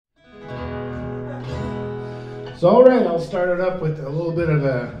So all right, I'll start it up with a little bit of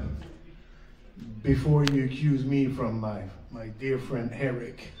a Before You Accuse Me from my dear friend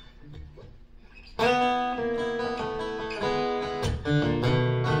Eric.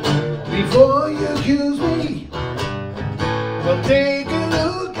 Before you accuse me, well, take a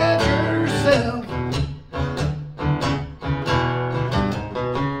look at yourself.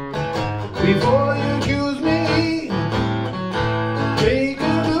 Before you accuse me, take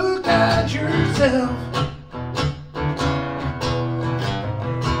a look at yourself.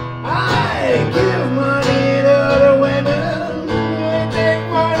 I give money to other women, I take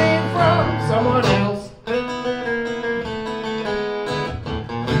money from someone else.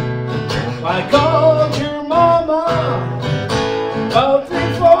 I called your mama about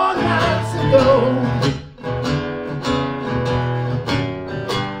 3-4 nights ago.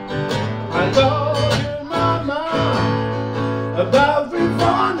 I called your mama about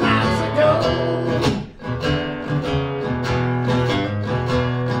 3-4 nights ago.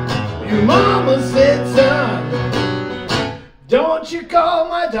 Your mama said, son, don't you call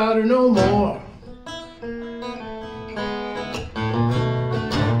my daughter no more.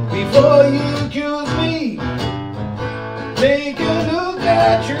 Before you accuse me, take a look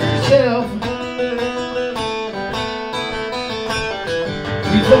at yourself.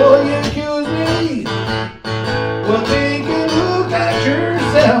 Before you accuse me, well, take a look at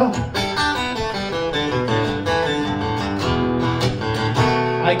yourself.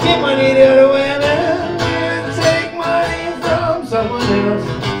 I give money to other women, you take money from someone else.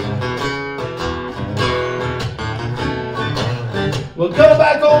 Well, go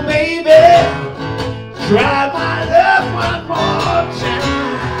back home, baby. Try my love one more time.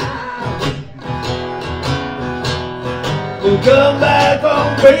 Well, come back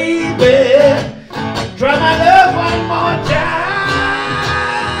home, baby. Try my love one more time.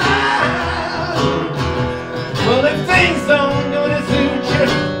 Well, if things don't go to suit you,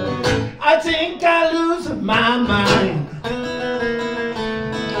 I think I lose my mind.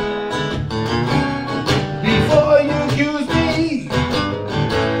 Before you accuse me,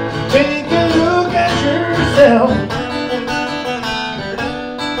 take a look at yourself.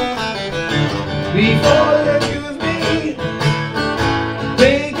 Before you accuse me,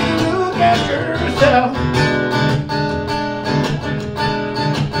 take a look at yourself.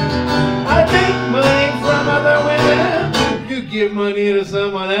 I take money from other women, you give money to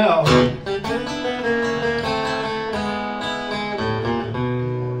someone else.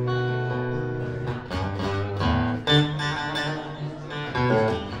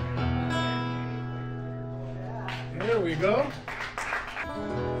 There we go.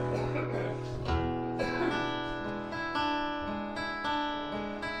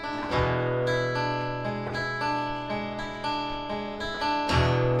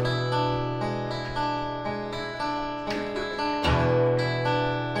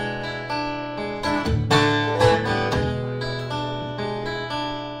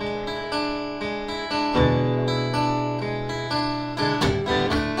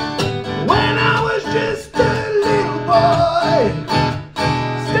 When I was just a little boy,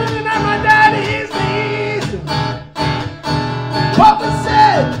 standing at my daddy's knees, Papa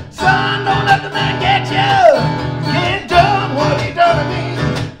said, son, don't let the man get you. You ain't done what he done to me,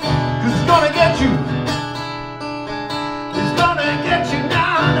 'cause he's gonna get you. He's gonna get you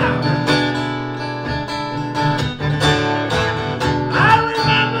now. I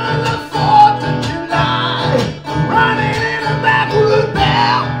remember the 4th of July, running in a backwood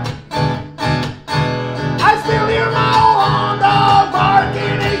bell. I still hear my old hound dog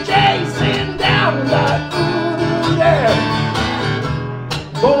barking and chasing down like ooh there.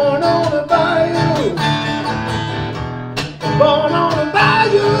 Born on the bayou, born on the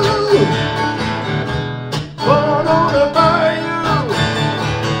bayou, born on the bayou.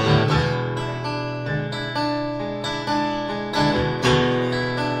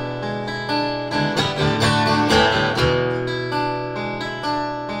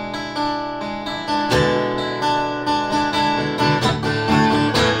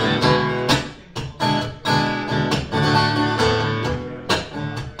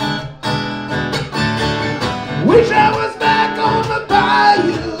 Wish I was back on the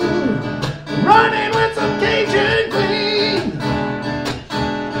bayou, running with some Cajun queen.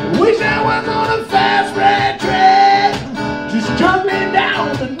 Wish I was on a fast red train, just jumping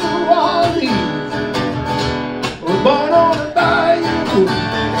down to New Orleans. Born on the bayou,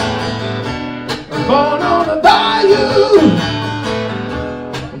 born on the bayou,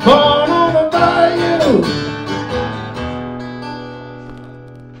 born on the bayou.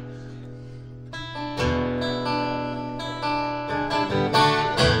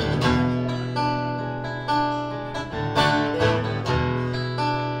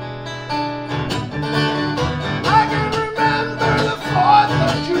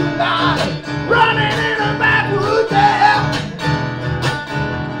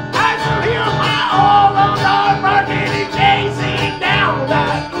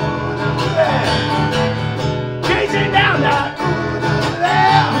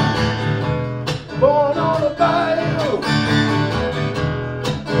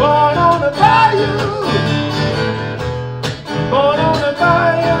 Born on the bayou. Born on the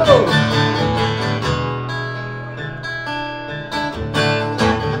bayou.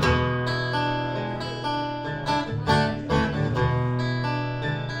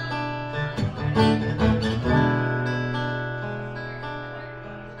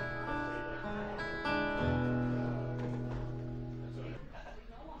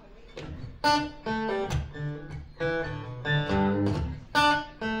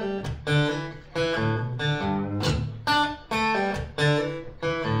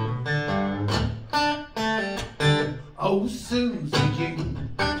 Oh, Susie Q.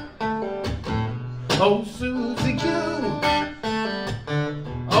 Oh, Susie Q.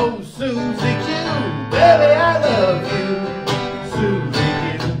 Oh, Susie Q. Baby, I love you, Susie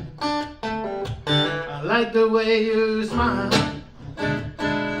Q. I like the way you smile.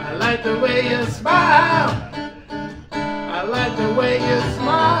 I like the way you smile. I like the way you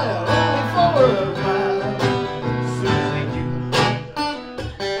smile. Only for a while, Susie Q.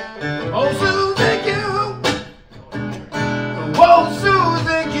 Oh, Susie Q. Whoa,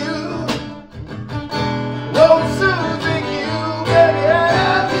 Susie Q. Whoa, Susie Q. Baby, I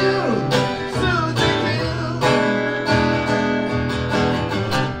love you, Susie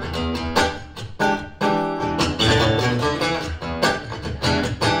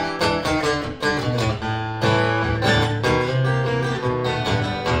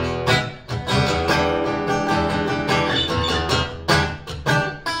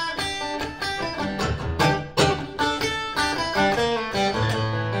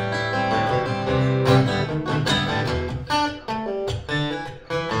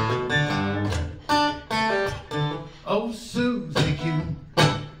Oh, Susie Q.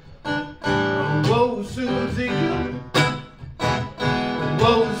 Whoa, Susie Q.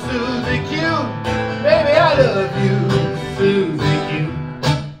 Whoa, Susie Q. Baby, I love you, Susie Q.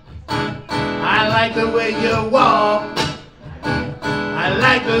 I like the way you walk. I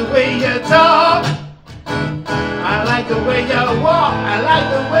like the way you talk. I like the way you walk. I like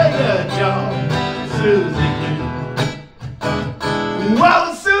the way you talk, Susie Q.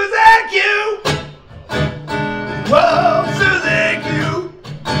 Whoa, Susie Q. Whoa, Susie Q.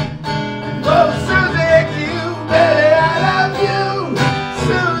 Whoa, Susie Q. Baby, I love you,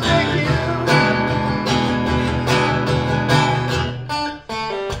 Susie Q.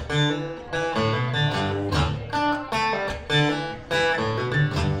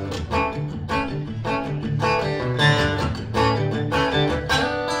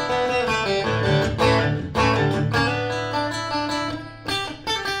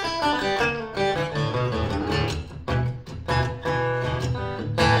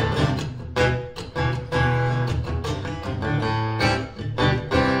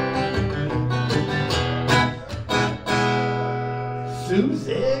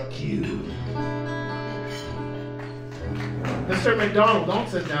 Susie Q. Mr. MacDonald, don't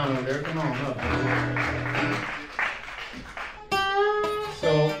sit down over there. Come on up.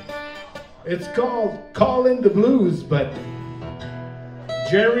 So, it's called Call in the Blues, but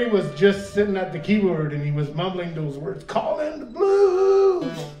Jerry was just sitting at the keyboard and he was mumbling those words, call in the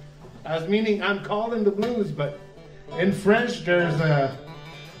blues. I was meaning I'm calling the blues, but in French there's a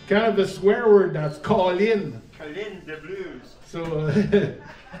kind of a swear word that's call in. Call in the blues. So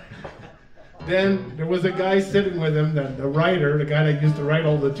then there was a guy sitting with him, the writer, the guy that used to write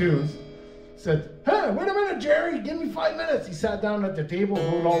all the tunes, said, hey, wait a minute, Jerry, give me 5 minutes. He sat down at the table,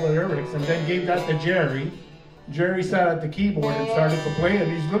 wrote all the lyrics, and then gave that to Jerry. Jerry sat at the keyboard and started to play,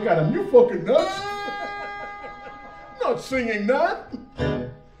 and he's look at him, you're fucking nuts. Not singing that.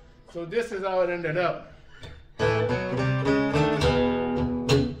 So this is how it ended up.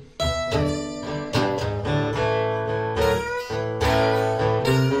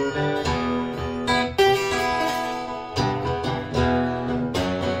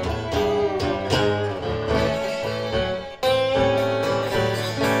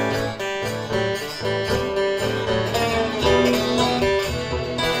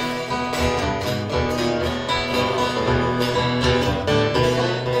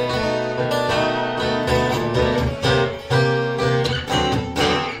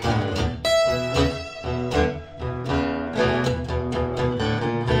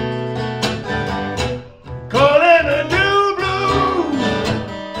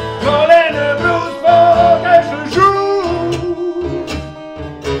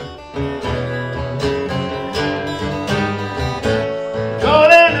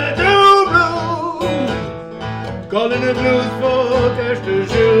 Calling the blues for que je te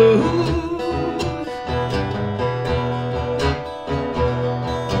joue.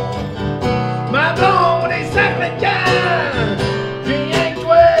 Ma blonde est sacrée canne, j'ai rien que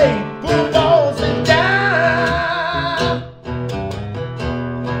toi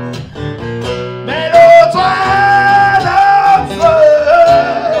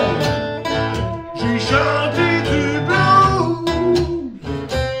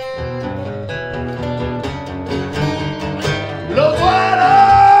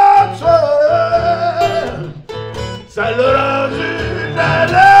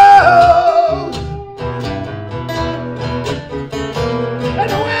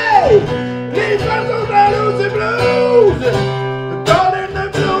Les chansons jaloux et blues, calling the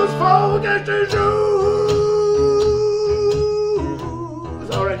blues for quelque chose.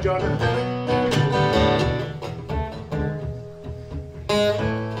 All right, John.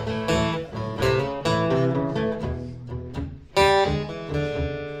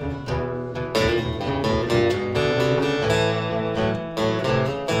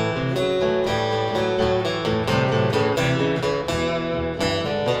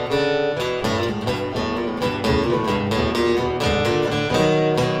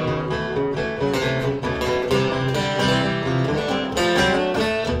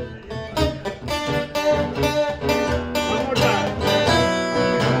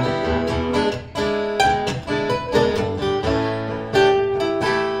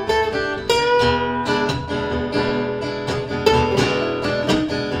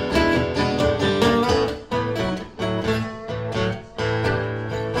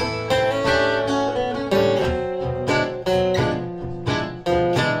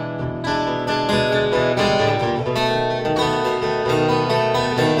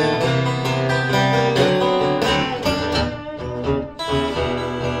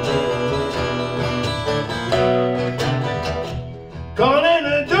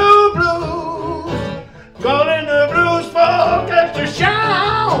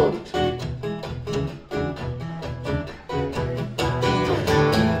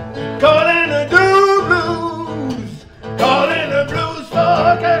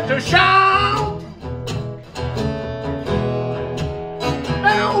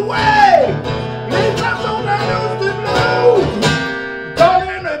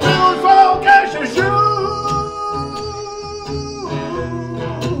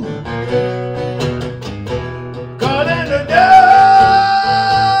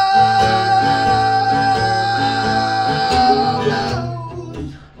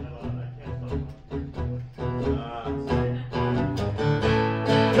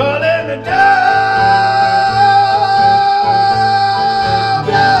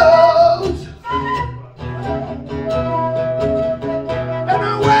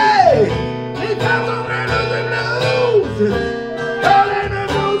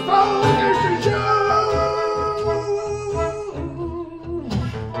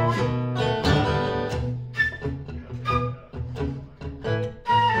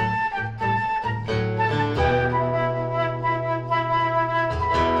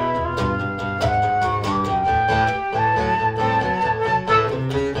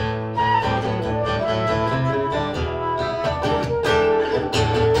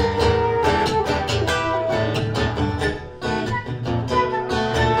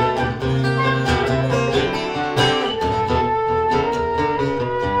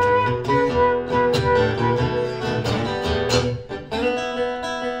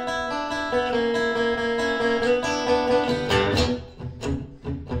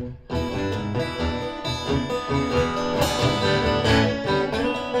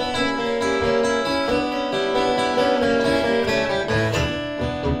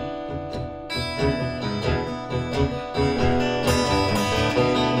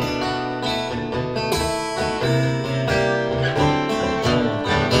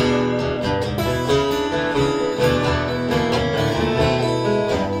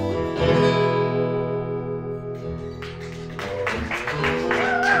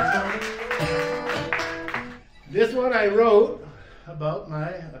 This one I wrote about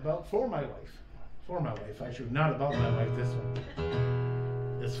for my wife. For my wife. I should not about my wife, this one.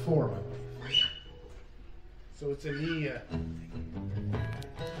 It's for my wife. So it's an E.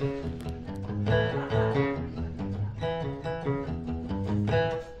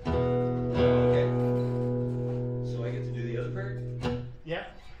 Okay. So I get to do the other part? Yeah.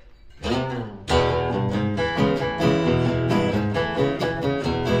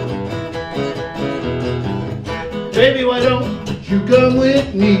 Baby, why don't you come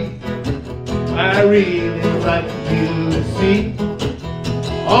with me? I really like you to see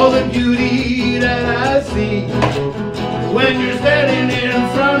all the beauty that I see when you're standing in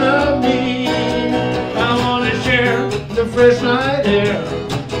front of me. I want to share the fresh night air.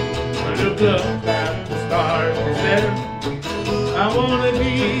 I look up at the stars there. I want to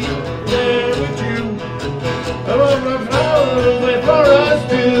be there with you. I want the flowers wait for us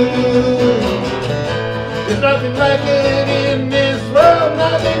too. There's nothing like it in this world,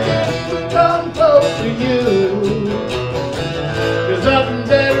 nothing can even come close to you. There's nothing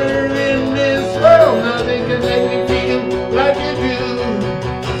better in this world, nothing can make me feel like you do.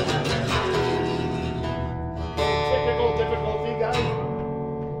 Technical difficulty, guys.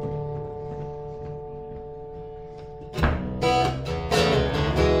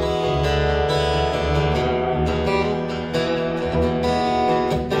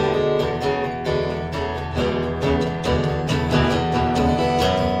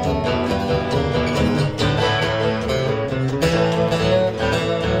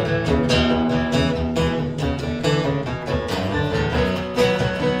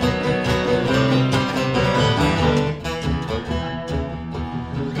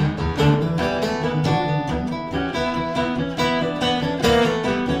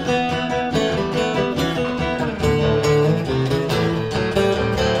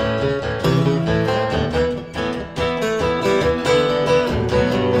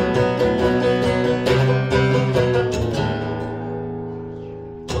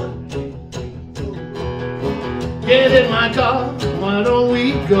 Get in my car, why don't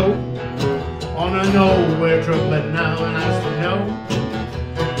we go on a nowhere trip? But now and I still know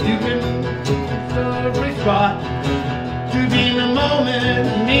you can every spot. To be in the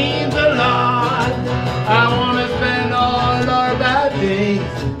moment means a lot. I wanna spend all our bad days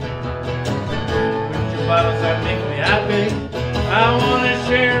with your bottles that make me happy. I wanna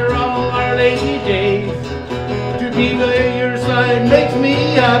share all our lazy days. To be by your side makes me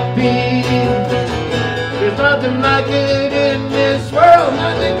happy. There's nothing like it in this world.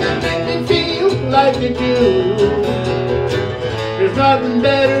 Nothing can make me feel like you do. There's nothing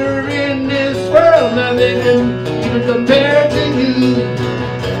better in this world. Nothing can even compare to you.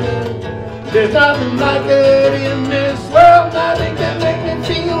 There's nothing like it in this world. Nothing can make me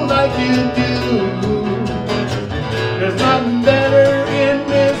feel like you do. There's nothing better in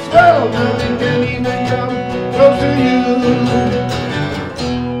this world. Nothing can even come close to you.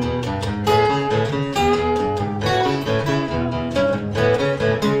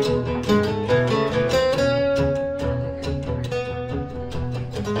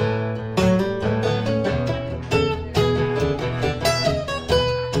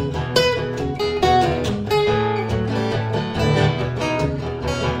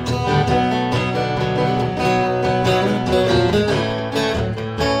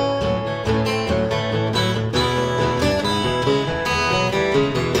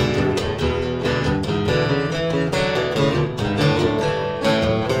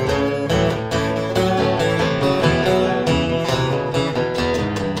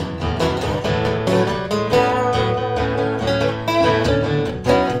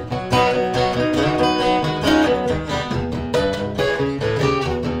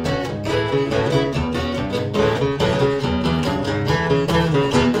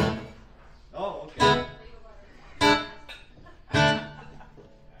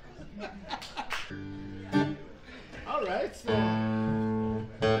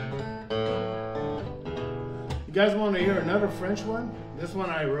 You guys want to hear another French one? This one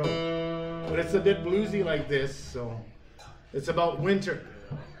I wrote, but it's a bit bluesy like this, so it's about winter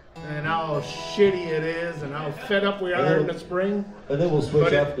and how shitty it is and how fed up we are in the spring. And then we'll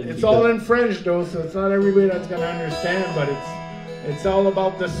switch up. It's all in French though, so it's not everybody that's gonna understand, but it's all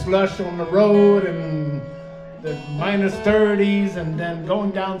about the slush on the road and the minus 30s and then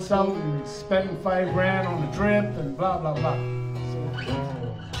going down south and spending $5 grand on the trip and blah blah blah.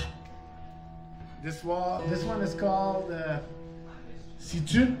 This one is called Si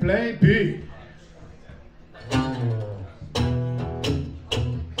tu te plains plus.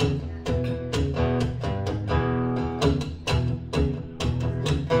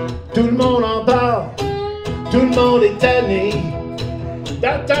 Tout le monde en parle, tout le monde est tanné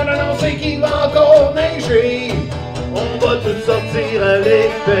d'attendre d'annoncer qu'il va encore neiger. On va tous sortir à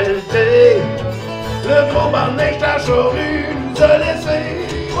l'expédier. Le gros bar de neige à Charrue nous a laissé.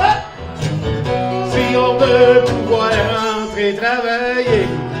 Ouais. Si on veut pouvoir rentrer travailler,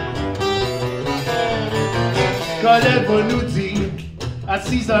 Colette va nous dire à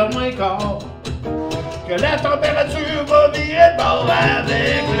 6h moins quart que la température va virer de bord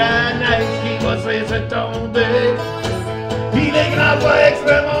avec la neige qui va se laisser tomber, puis les grands froids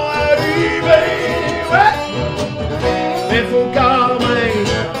extrêmement arrivés. Ouais. Mais faut quand même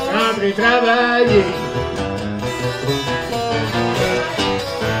rentrer travailler.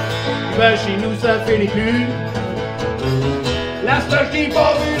 Ben chez nous ça finit plus. La stage qui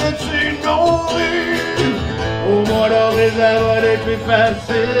part dessus nos rues. Au mois d'avril ça va être plus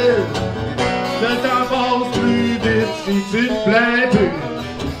facile. Le temps passe plus vite si tu te plains plus.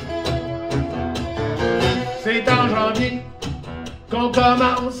 C'est en janvier qu'on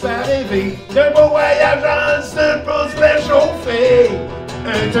commence à rêver de beaux voyages dans le sud pour se réchauffer.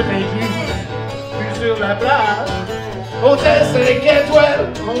 Un tout inclus, plus sur la plage. Hôtel 5 étoiles,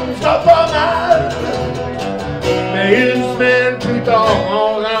 on sera pas mal. Mais une semaine plus tard,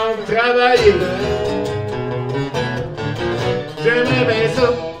 on rentre travailler. J'aimerais bien ça,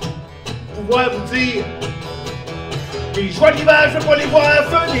 pouvoir vous dire les joies d'hiver, je veux pas les voir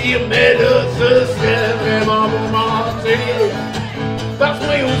venir. Mais là, ce serait vraiment pour mentir. Parce que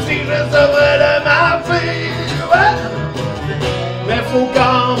moi aussi, je saurais le martyr. Ouais. Mais faut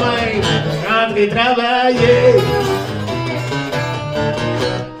quand même rentrer travailler.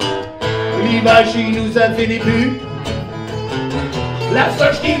 L'hiver chez nous, ça finit plus. La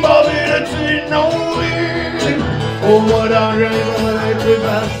soche qui va dessus nos rues. Au mois d'avril, ça va être plus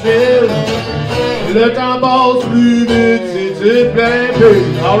facile. Le temps passe plus vite si tu te plains plus.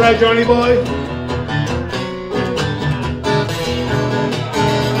 All right, Johnny boy.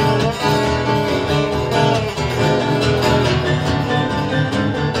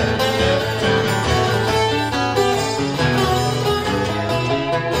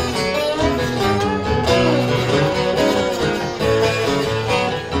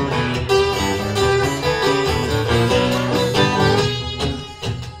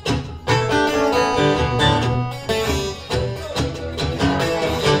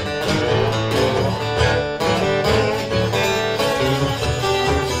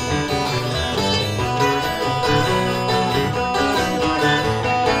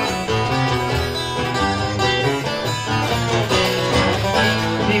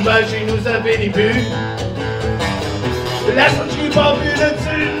 ça finit plus. La seule qui pas vu de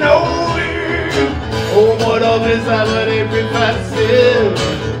tu n'as vu. Au mois d'avril, ça va être plus facile.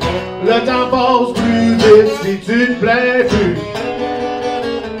 Le temps passe plus vite si tu te plais plus.